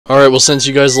Alright, well since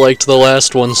you guys liked the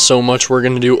last one so much, we're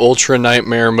gonna do Ultra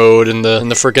Nightmare mode in the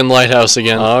frickin' lighthouse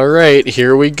again. Alright,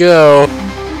 here we go.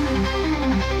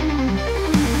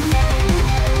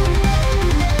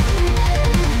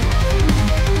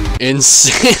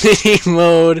 Insanity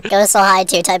mode. Ghosts will hide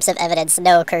 2 types of evidence.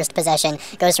 No cursed possession.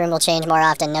 Ghost room will change more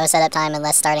often. No setup time and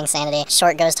less starting sanity.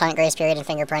 Short ghost hunt, grace period, and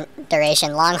fingerprint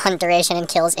duration. Long hunt duration and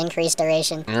kills increased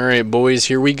duration. Alright, boys,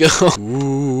 here we go.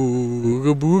 Ooh,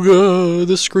 ooga booga.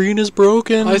 The screen is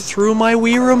broken. I threw my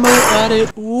Wii remote at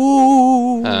it.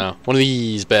 Ooh. Oh, one of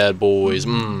these bad boys.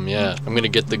 Yeah. I'm gonna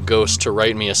get the ghost to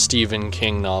write me a Stephen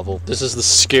King novel. This is the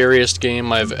scariest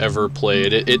game I've ever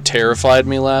played. It terrified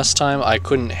me last time. I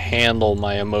couldn't handle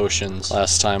my emotions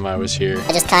last time I was here.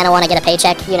 I just kind of want to get a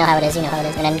paycheck. You know how it is, you know how it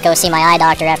is. And then go see my eye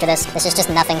doctor after this. This is just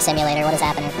nothing simulator. What is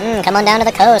happening? Come on down to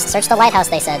the coast. Search the lighthouse,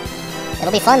 they said.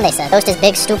 It'll be fun, they said. Ghost is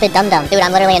big, stupid, dum-dum. Dude,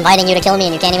 I'm literally inviting you to kill me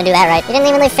and you can't even do that right. You didn't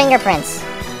even leave fingerprints.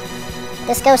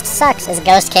 This ghost sucks. This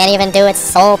ghost can't even do its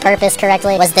sole purpose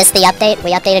correctly. Was this the update?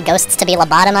 We updated ghosts to be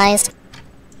lobotomized?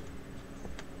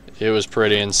 It was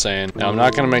pretty insane. Now, I'm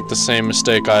not gonna make the same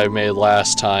mistake I made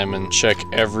last time and check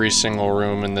every single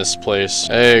room in this place.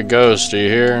 Hey, ghost, are you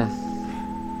here?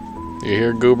 You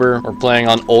here, goober? We're playing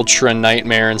on Ultra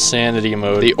Nightmare Insanity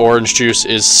mode. The orange juice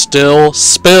is still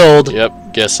spilled.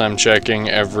 Yep, guess I'm checking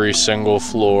every single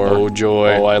floor. Oh,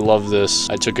 joy. Oh, I love this.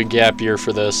 I took a gap year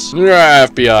for this.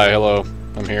 FBI, hello.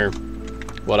 I'm here.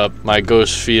 What up? My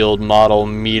ghost field model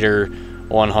meter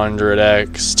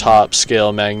 100x top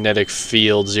scale magnetic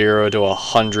field 0 to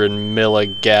 100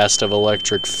 milligast of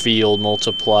electric field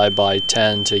multiplied by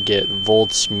 10 to get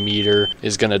volts meter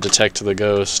is gonna detect the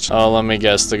ghost. Oh, let me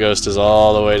guess, the ghost is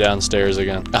all the way downstairs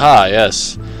again. Aha,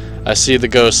 yes. I see the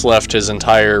ghost left his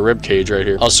entire ribcage right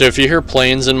here. Also, if you hear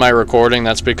planes in my recording,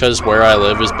 that's because where I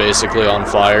live is basically on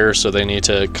fire, so they need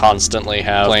to constantly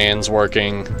have planes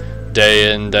working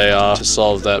day in, day off to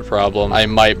solve that problem. I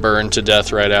might burn to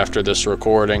death right after this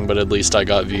recording, but at least I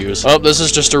got views. Oh, this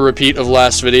is just a repeat of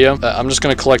last video. I'm just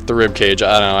gonna collect the ribcage.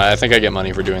 I don't know, I think I get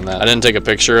money for doing that. I didn't take a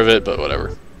picture of it, but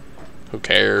whatever. Who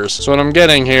cares? So what I'm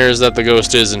getting here is that the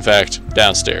ghost is, in fact,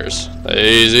 downstairs.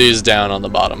 He's down on the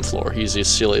bottom floor. He's a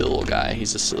silly little guy.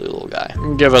 He's a silly little guy.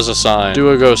 Give us a sign. Do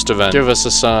a ghost event. Give us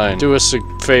a sign. Do us a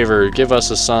favor. Give us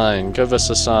a sign. Give us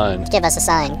a sign. Give us a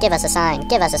sign. Give us a sign.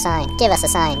 Give us a sign. Give us a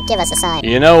sign. Give us a sign.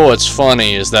 You know what's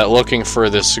funny is that looking for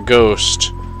this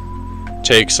ghost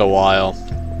takes a while.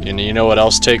 And you know what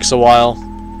else takes a while?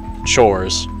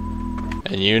 Chores.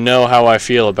 And you know how I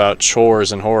feel about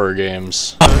chores in horror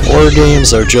games. Horror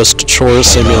games are just chore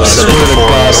simulators.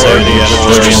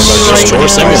 Chore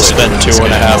simulators. Spent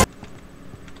 2.5.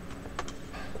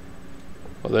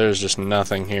 Well, there's just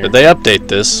nothing here. Did they update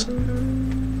this?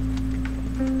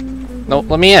 No,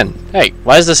 let me in. Hey,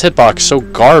 why is this hitbox so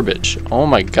garbage? Oh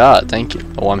my god, thank you.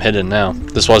 Oh, I'm hidden now.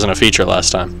 This wasn't a feature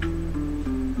last time.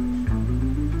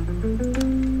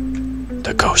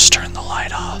 The ghost turned the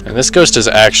light off. And this ghost is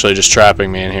actually just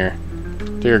trapping me in here.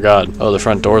 Dear God. Oh, the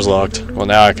front door's locked. Well,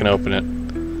 now I can open it.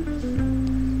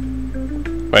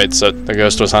 Wait, so the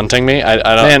ghost was hunting me? I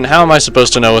don't... Man, how am I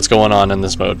supposed to know what's going on in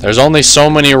this mode? There's only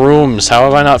so many rooms. How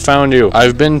have I not found you?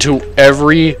 I've been to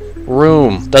every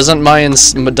room. Doesn't my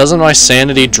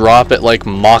sanity drop at like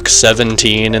Mach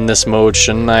 17 in this mode?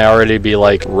 Shouldn't I already be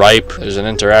like ripe? There's an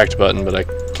interact button, but I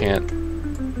can't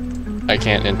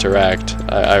interact.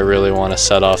 I really want to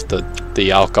set off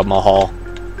the alcohol.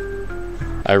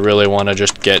 I really want to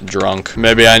just get drunk.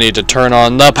 Maybe I need to turn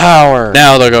on the power.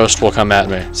 Now the ghost will come at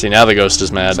me. See, now the ghost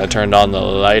is mad. I turned on the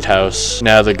lighthouse.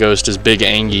 Now the ghost is big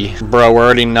angy. Bro, we're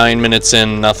already 9 minutes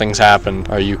in. Nothing's happened.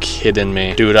 Are you kidding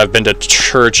me? Dude, I've been to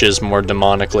churches more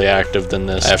demonically active than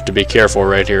this. I have to be careful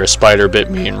right here. A spider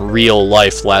bit me in real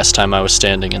life last time I was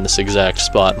standing in this exact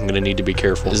spot. I'm gonna need to be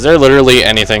careful. Is there literally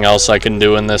anything else I can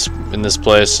do in this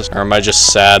place? Or am I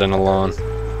just sad and alone?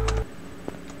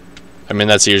 I mean,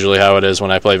 that's usually how it is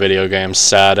when I play video games,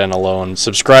 sad and alone.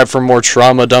 Subscribe for more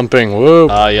trauma dumping, woo!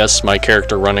 Ah, yes, my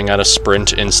character running out of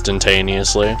sprint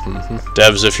instantaneously.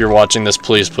 Devs, if you're watching this,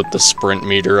 please put the sprint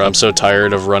meter up. I'm so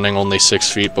tired of running only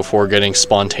 6 feet before getting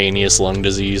spontaneous lung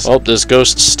disease. Oh, this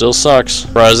ghost still sucks.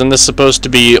 Bro, isn't this supposed to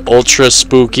be ultra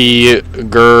spooky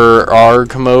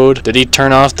grr-arg mode? Did he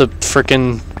turn off the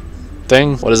frickin'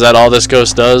 thing? What is that all this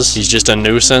ghost does? He's just a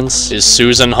nuisance? Is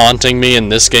Susan haunting me in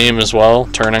this game as well?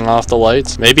 Turning off the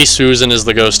lights? Maybe Susan is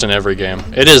the ghost in every game.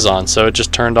 It is on, so it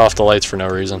just turned off the lights for no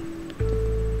reason.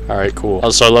 Alright, cool.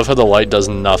 Also, I love how the light does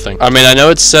nothing. I mean, I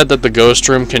know it's said that the ghost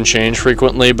room can change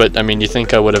frequently, but I mean, you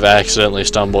think I would have accidentally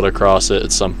stumbled across it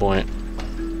at some point.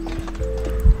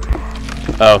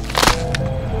 Oh.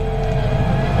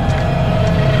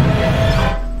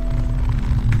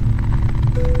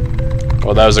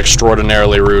 Well, that was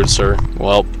extraordinarily rude, sir.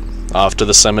 Well, off to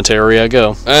the cemetery I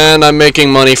go. And I'm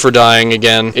making money for dying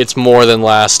again. It's more than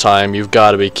last time. You've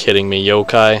got to be kidding me,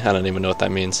 yokai. I don't even know what that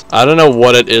means. I don't know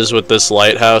what it is with this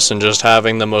lighthouse and just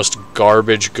having the most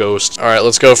garbage ghosts. Alright,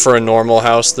 let's go for a normal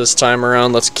house this time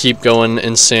around. Let's keep going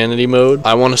insanity mode.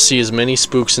 I want to see as many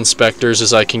spooks and specters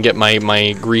as I can get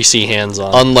my greasy hands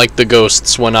on. Unlike the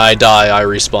ghosts, when I die, I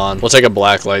respawn. We'll take a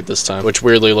black light this time, which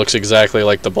weirdly looks exactly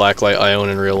like the black light I own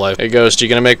in real life. Hey, ghost, you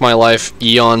gonna make my life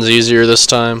eons easier this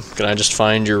time? Can I just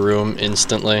find your room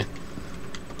instantly?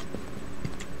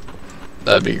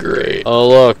 That'd be great. Oh,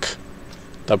 look.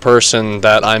 The person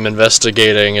that I'm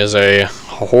investigating is a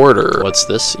hoarder. What's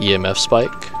this? EMF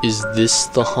spike? Is this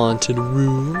the haunted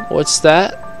room? What's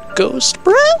that? Ghost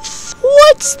breath?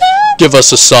 What's that? Give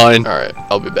us a sign. Alright,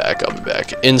 I'll be back.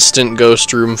 Instant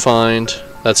ghost room find.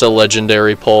 That's a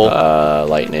legendary pull.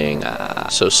 Lightning.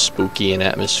 So spooky and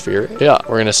atmospheric. Yeah,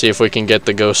 we're gonna see if we can get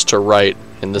the ghost to write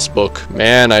in this book.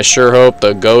 Man, I sure hope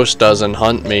the ghost doesn't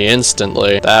hunt me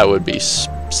instantly. That would be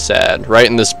sad. Write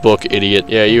in this book, idiot.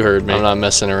 Yeah, you heard me. I'm not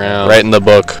messing around. Write in the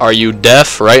book. Are you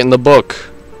deaf? Write in the book.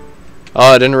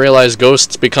 Oh, I didn't realize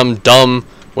ghosts become dumb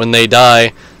when they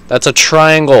die. That's a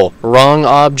triangle. Wrong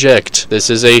object.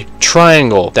 This is a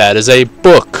triangle. That is a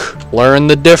book. Learn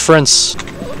the difference.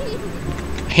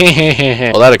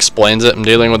 Well, that explains it. I'm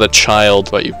dealing with a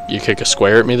child. What, you kick a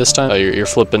square at me this time? Oh, you're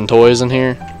flipping toys in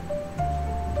here?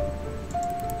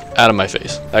 Out of my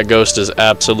face. That ghost is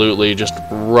absolutely just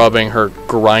rubbing her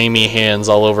grimy hands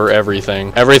all over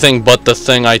everything. Everything but the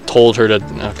thing I told her to...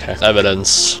 Okay. Evidence.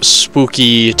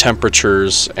 Spooky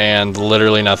temperatures and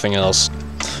literally nothing else.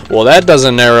 Well, that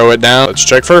doesn't narrow it down. Let's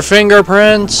check for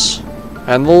fingerprints.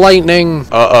 And lightning.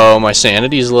 Uh-oh, my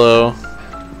sanity's low.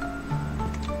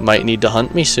 Might need to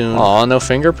hunt me soon. Aw, no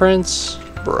fingerprints?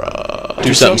 Bruh.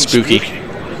 Do something spooky.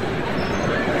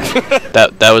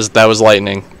 That was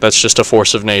lightning. That's just a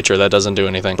force of nature. That doesn't do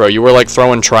anything. Bro, you were like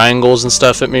throwing triangles and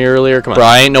stuff at me earlier. Come on. Bro,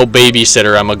 I ain't no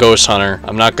babysitter. I'm a ghost hunter.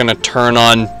 I'm not gonna turn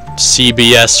on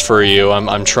CBS for you.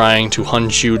 I'm trying to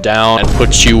hunt you down and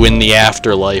put you in the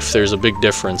afterlife. There's a big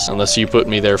difference. Unless you put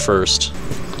me there first.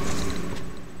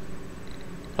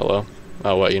 Hello?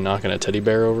 Oh, what? You knocking a teddy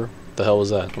bear over? What the hell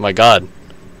was that? Oh my god.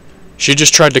 She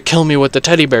just tried to kill me with the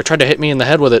teddy bear, tried to hit me in the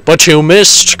head with it. But you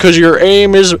missed, because your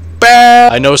aim is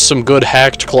bad! I know some good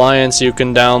hacked clients you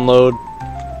can download.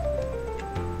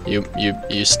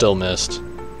 You still missed.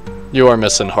 You are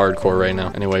missing hardcore right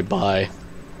now. Anyway, bye.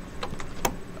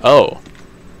 Oh.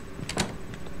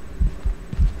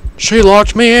 She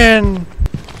locked me in!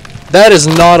 That is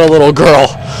not a little girl.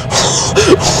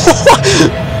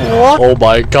 What? Oh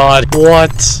my god,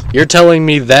 what? You're telling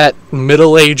me that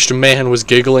middle-aged man was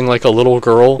giggling like a little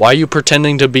girl? Why are you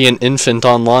pretending to be an infant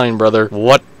online, brother?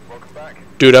 What?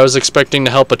 Dude, I was expecting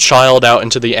to help a child out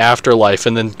into the afterlife,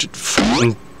 and then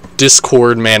f***ing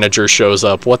Discord manager shows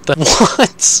up. What the?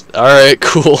 What? Alright,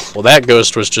 cool. Well, that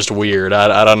ghost was just weird.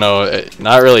 I don't know.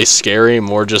 Not really scary,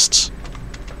 more just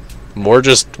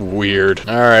weird.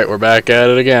 Alright, we're back at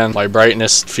it again. My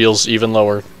brightness feels even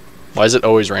lower. Why is it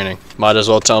always raining? Might as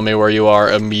well tell me where you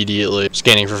are immediately.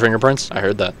 Scanning for fingerprints? I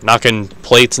heard that. Knocking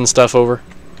plates and stuff over?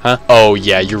 Huh? Oh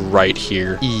yeah, you're right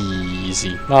here.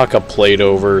 Easy. Knock a plate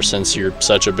over since you're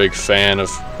such a big fan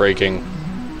of breaking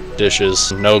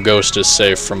dishes. No ghost is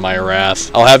safe from my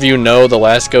wrath. I'll have you know the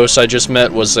last ghost I just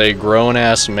met was a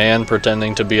grown-ass man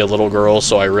pretending to be a little girl,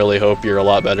 so I really hope you're a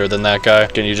lot better than that guy.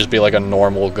 Can you just be like a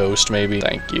normal ghost maybe?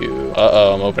 Thank you.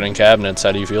 Uh-oh, I'm opening cabinets.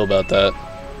 How do you feel about that?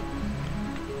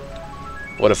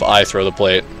 What if I throw the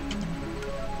plate?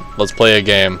 Let's play a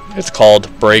game. It's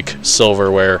called Break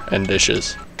Silverware and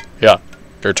Dishes. Yeah,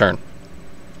 your turn.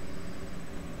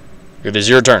 It is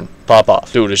your turn. Pop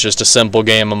off. Dude, it's just a simple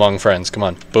game among friends. Come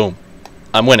on. Boom.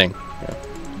 I'm winning. Yeah.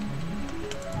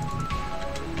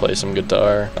 Play some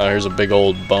guitar. Oh, here's a big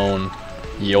old bone.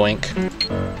 Yoink.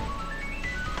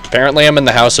 Apparently I'm in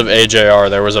the house of AJR.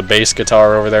 There was a bass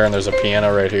guitar over there and there's a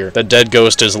piano right here. The dead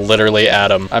ghost is literally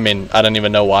Adam. I mean, I don't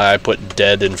even know why I put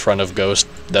dead in front of ghost.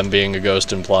 Them being a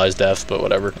ghost implies death, but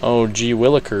whatever. Oh, gee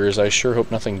willikers, I sure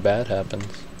hope nothing bad happens.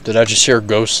 Did I just hear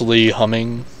ghostly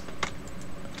humming?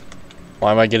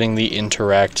 Why am I getting the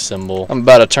interact symbol? I'm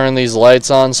about to turn these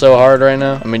lights on so hard right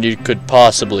now. I mean, you could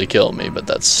possibly kill me, but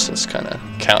that's kind of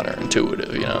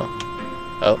counterintuitive, you know?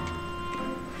 Oh.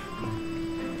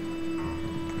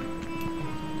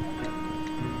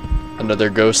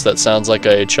 Another ghost that sounds like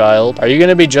a child. Are you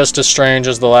gonna be just as strange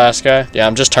as the last guy? Yeah,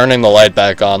 I'm just turning the light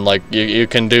back on. Like, you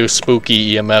can do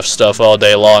spooky EMF stuff all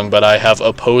day long, but I have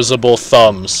opposable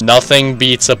thumbs. Nothing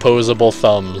beats opposable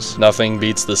thumbs. Nothing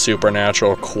beats the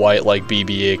supernatural quite like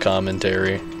BBA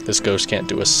commentary. This ghost can't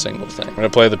do a single thing. I'm gonna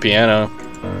play the piano.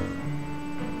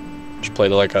 Just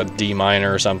played like a D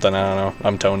minor or something, I don't know.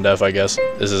 I'm tone deaf, I guess.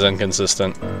 This is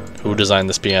inconsistent. Who designed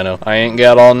this piano? I ain't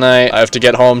got all night. I have to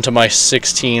get home to my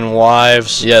 16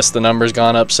 wives. Yes, the number's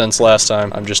gone up since last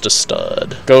time. I'm just a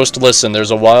stud. Ghost, listen, there's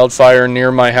a wildfire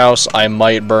near my house. I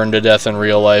might burn to death in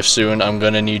real life soon. I'm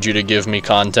gonna need you to give me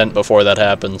content before that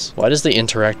happens. Why does the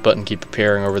interact button keep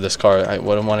appearing over this car?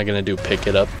 What am I gonna do? Pick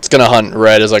it up? It's gonna hunt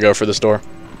red as I go for this door.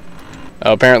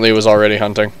 Oh, apparently it was already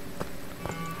hunting.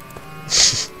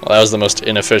 Well, that was the most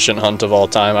inefficient hunt of all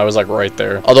time. I was like right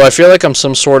there. Although I feel like I'm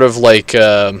some sort of like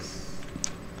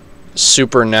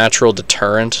supernatural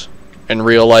deterrent in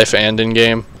real life and in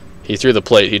game. He threw the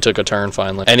plate. He took a turn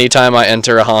finally. Anytime I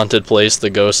enter a haunted place, the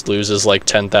ghost loses like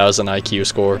 10,000 IQ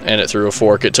score. And it threw a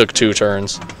fork. It took 2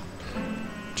 turns.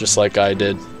 Just like I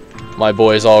did. My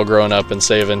boy's all grown up and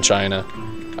saving China.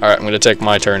 Alright, I'm going to take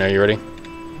my turn. Are you ready?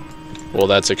 Well,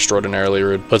 that's extraordinarily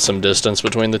rude. Put some distance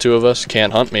between the two of us.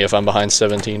 Can't hunt me if I'm behind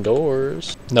 17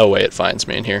 doors. No way it finds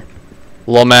me in here.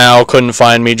 Lamau couldn't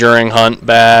find me during hunt.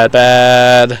 Bad,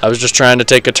 bad. I was just trying to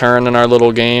take a turn in our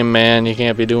little game, man. You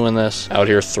can't be doing this. Out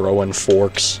here throwing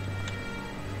forks.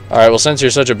 Alright, well, since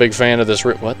you're such a big fan of this...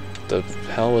 What the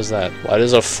hell was that? Why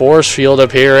is a force field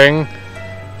appearing?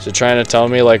 Is it trying to tell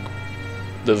me, like,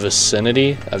 the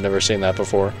vicinity? I've never seen that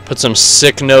before. Put some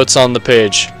sick notes on the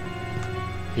page.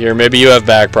 Here, maybe you have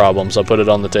back problems. I'll put it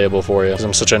on the table for you. 'Cause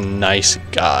I'm such a nice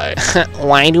guy.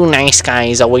 Why do nice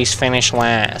guys always finish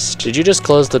last? Did you just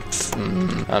close the...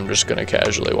 I'm just gonna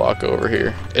casually walk over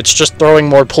here. It's just throwing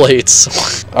more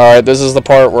plates. Alright, this is the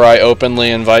part where I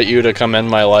openly invite you to come end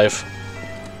my life.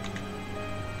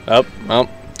 Oh, well,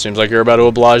 seems like you're about to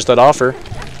oblige that offer.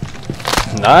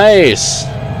 Nice!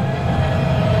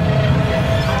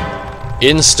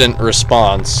 Instant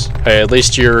response. Hey, at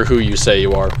least you're who you say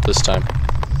you are this time.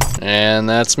 And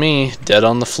that's me, dead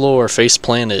on the floor, face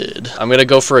planted. I'm gonna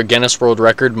go for a Guinness World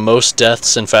Record, most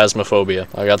deaths in Phasmophobia.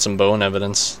 I got some bone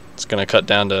evidence. It's gonna cut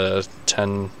down to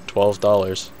 $10,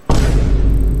 $12.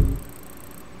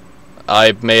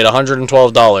 I made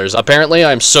 $112. Apparently,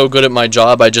 I'm so good at my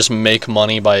job, I just make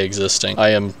money by existing. I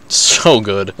am so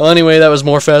good. Well, anyway, that was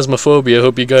more Phasmophobia.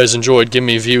 Hope you guys enjoyed. Give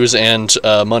me views and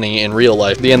money in real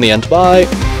life. The end. Bye!